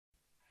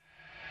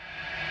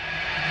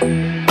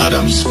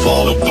Atoms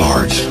fall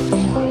apart.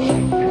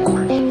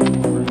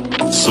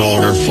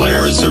 Solar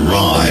flares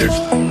arrive.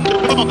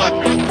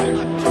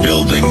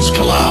 Buildings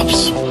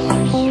collapse.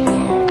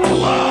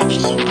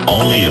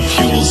 Only a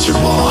few will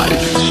survive.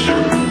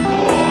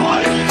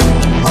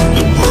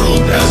 The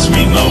world as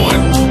we know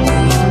it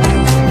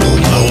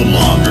will no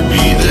longer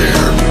be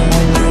there.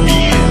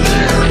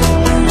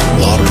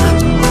 Water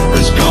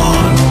is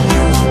gone.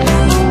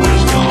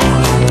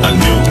 A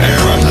new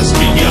era has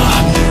begun.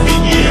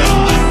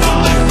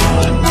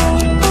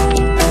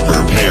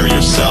 Prepare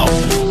yourself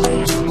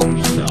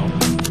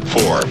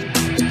for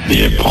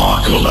the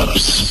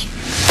apocalypse.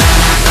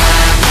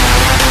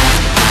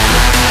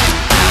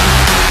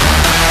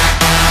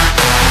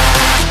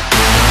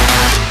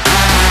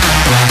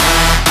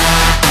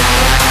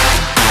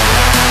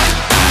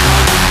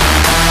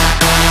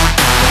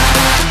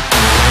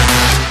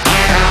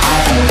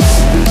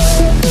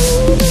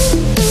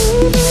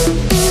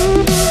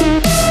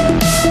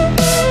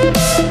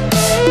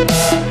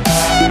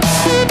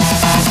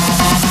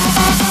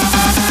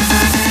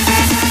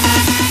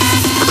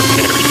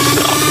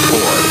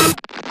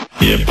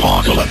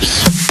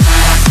 Apocalypse.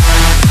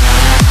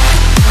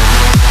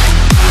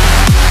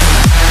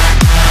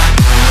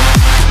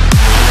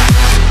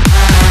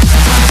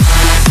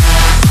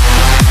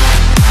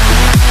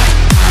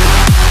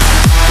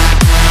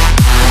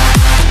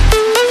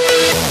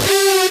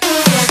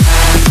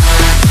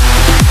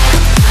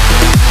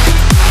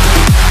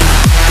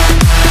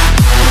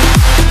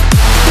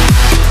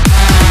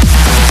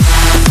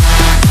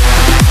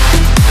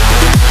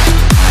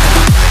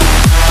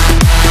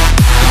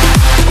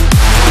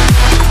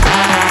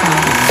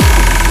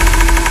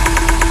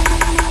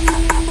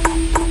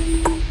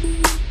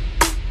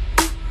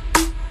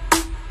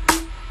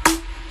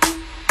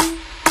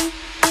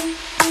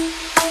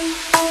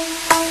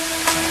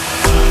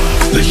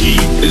 The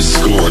heat is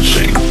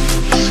scorching.